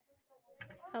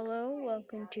Hello,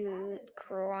 welcome to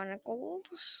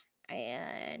Chronicles,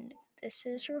 and this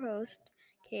is your host,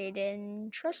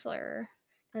 Caden Tressler.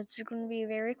 This is going to be a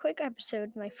very quick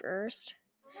episode, my first,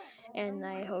 and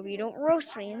I hope you don't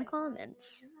roast me in the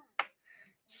comments.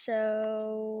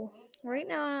 So, right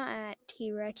now at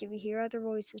T-Rec, if you hear other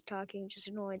voices talking, just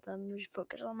ignore them, just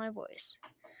focus on my voice.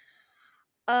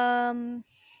 So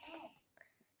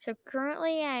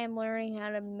currently I am learning how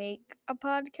to make a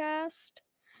podcast,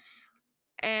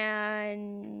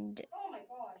 and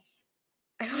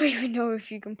I don't even know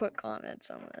if you can put comments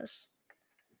on this.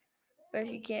 But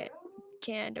if you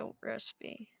can't, don't roast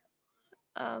me.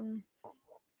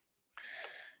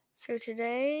 So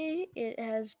today it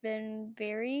has been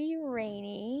very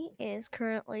rainy. It is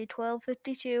currently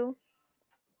 12:52.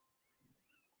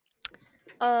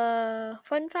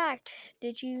 Fun fact,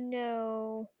 did you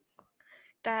know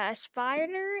that a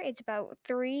spider is about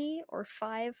 3 or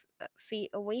 5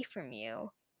 feet away from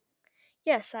you?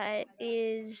 Yes, that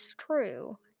is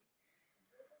true.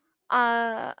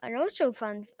 Another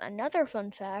fun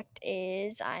fact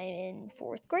is I'm in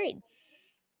 4th grade.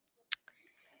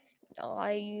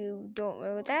 You don't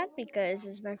know that because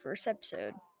this is my first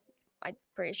episode. I'm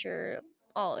pretty sure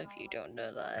all of you don't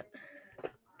know that.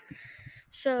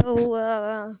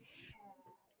 So,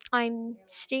 I'm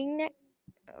sitting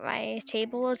my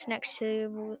table is next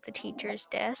to the teacher's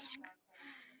desk.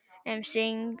 I'm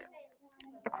sitting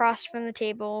across from the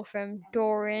table from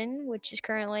Doran, which is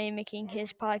currently making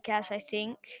his podcast, I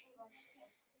think.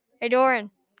 Hey,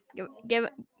 Doran, can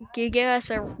you give us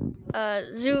a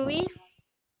Zooey?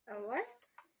 A what?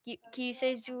 Can you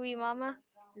say Zooey Mama?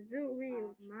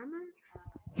 Zooey Mama?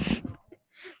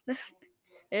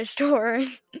 There's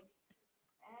Doran.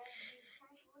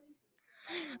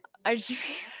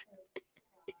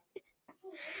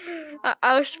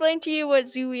 I'll explain to you what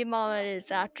Zooey Mama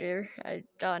is after I'm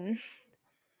done.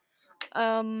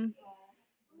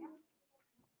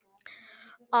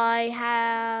 I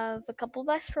have a couple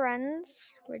best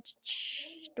friends, which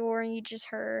Doran you just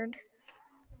heard.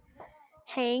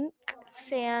 Hank,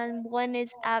 and one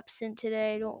is absent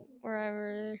today. I don't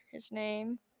remember his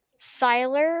name.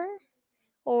 Siler,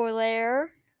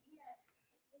 Lair,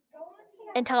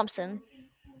 and Thompson.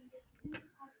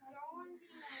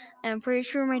 I'm pretty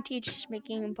sure my teacher's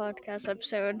making a podcast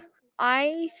episode.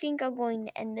 I think I'm going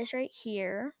to end this right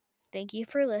here. Thank you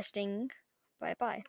for listening. Bye bye.